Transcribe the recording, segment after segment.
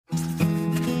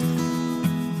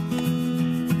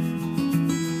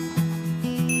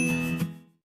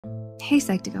Hey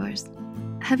Psych2Goers,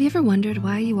 have you ever wondered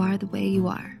why you are the way you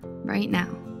are right now?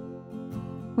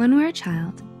 When we're a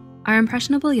child, our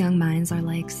impressionable young minds are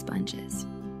like sponges.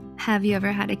 Have you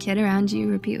ever had a kid around you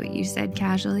repeat what you said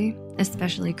casually,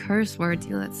 especially curse words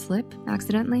you let slip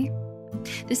accidentally?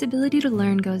 This ability to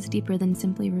learn goes deeper than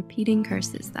simply repeating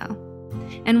curses though.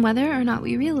 And whether or not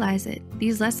we realize it,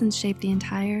 these lessons shape the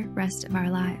entire rest of our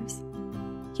lives.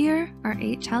 Here are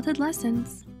 8 childhood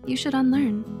lessons you should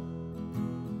unlearn.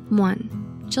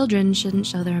 1. Children shouldn't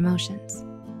show their emotions.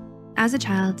 As a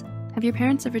child, have your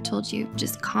parents ever told you,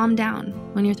 just calm down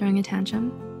when you're throwing a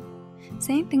tantrum?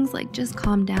 Saying things like just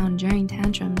calm down during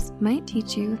tantrums might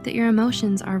teach you that your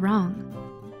emotions are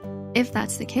wrong. If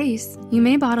that's the case, you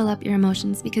may bottle up your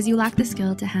emotions because you lack the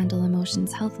skill to handle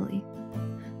emotions healthily.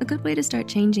 A good way to start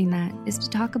changing that is to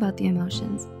talk about the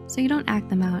emotions so you don't act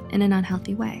them out in an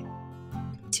unhealthy way.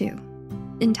 2.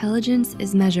 Intelligence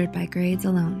is measured by grades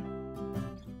alone.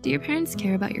 Do your parents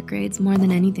care about your grades more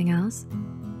than anything else?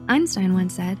 Einstein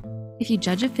once said, if you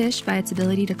judge a fish by its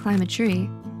ability to climb a tree,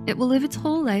 it will live its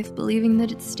whole life believing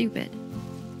that it's stupid.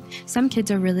 Some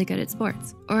kids are really good at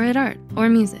sports, or at art, or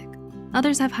music.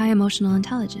 Others have high emotional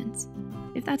intelligence.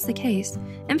 If that's the case,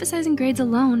 emphasizing grades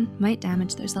alone might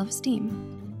damage their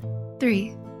self-esteem.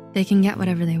 3. They can get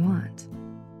whatever they want.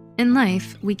 In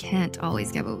life, we can't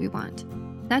always get what we want.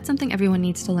 That's something everyone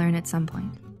needs to learn at some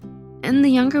point. And the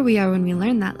younger we are when we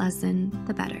learn that lesson,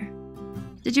 the better.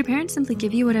 Did your parents simply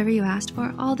give you whatever you asked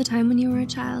for all the time when you were a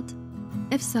child?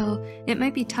 If so, it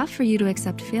might be tough for you to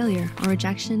accept failure or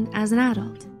rejection as an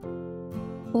adult.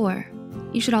 4.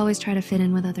 You should always try to fit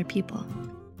in with other people.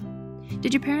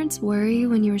 Did your parents worry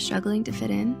when you were struggling to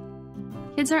fit in?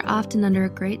 Kids are often under a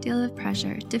great deal of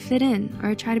pressure to fit in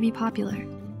or try to be popular.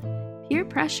 Peer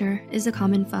pressure is a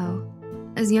common foe,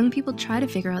 as young people try to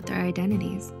figure out their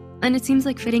identities, and it seems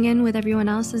like fitting in with everyone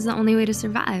else is the only way to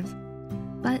survive.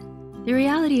 But the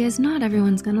reality is not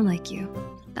everyone's gonna like you.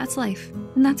 That's life,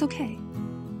 and that's okay.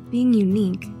 Being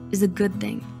unique is a good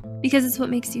thing because it's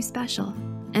what makes you special,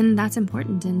 and that's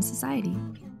important in society.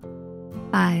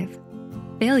 5.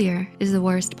 Failure is the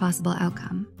worst possible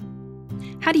outcome.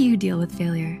 How do you deal with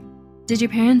failure? Did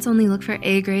your parents only look for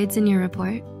A grades in your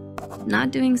report? Not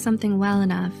doing something well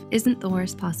enough isn't the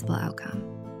worst possible outcome.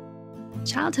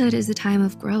 Childhood is a time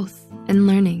of growth and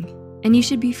learning, and you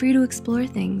should be free to explore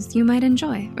things you might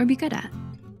enjoy or be good at.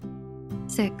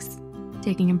 6.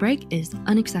 Taking a break is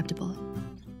unacceptable.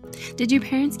 Did your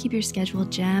parents keep your schedule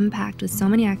jam-packed with so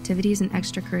many activities and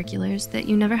extracurriculars that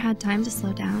you never had time to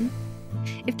slow down?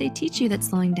 If they teach you that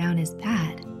slowing down is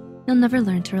bad, you'll never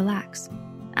learn to relax.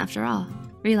 After all,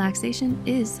 relaxation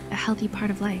is a healthy part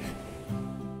of life.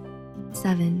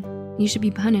 7. You should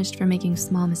be punished for making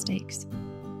small mistakes.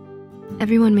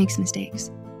 Everyone makes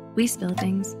mistakes. We spill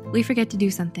things, we forget to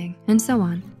do something, and so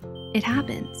on. It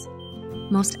happens.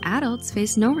 Most adults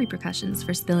face no repercussions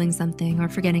for spilling something or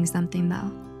forgetting something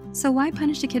though. So why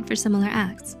punish a kid for similar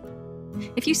acts?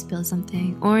 If you spill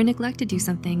something or neglect to do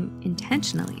something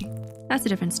intentionally, that's a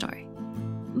different story.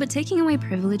 But taking away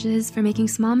privileges for making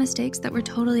small mistakes that were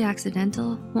totally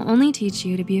accidental will only teach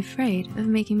you to be afraid of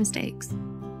making mistakes.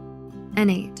 And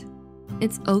 8,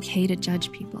 it's okay to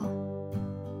judge people.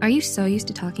 Are you so used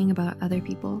to talking about other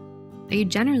people? Are you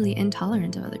generally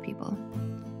intolerant of other people?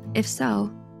 If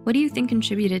so, what do you think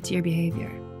contributed to your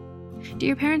behavior? Do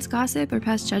your parents gossip or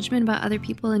pass judgment about other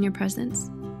people in your presence?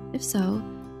 If so,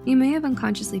 you may have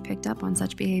unconsciously picked up on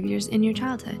such behaviors in your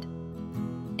childhood.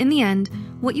 In the end,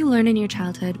 what you learn in your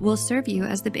childhood will serve you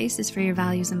as the basis for your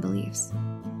values and beliefs.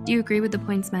 Do you agree with the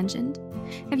points mentioned?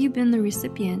 Have you been the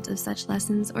recipient of such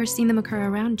lessons or seen them occur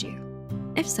around you?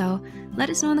 If so,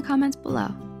 let us know in the comments below.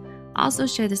 Also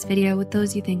share this video with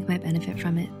those you think might benefit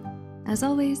from it. As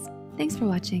always, thanks for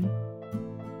watching.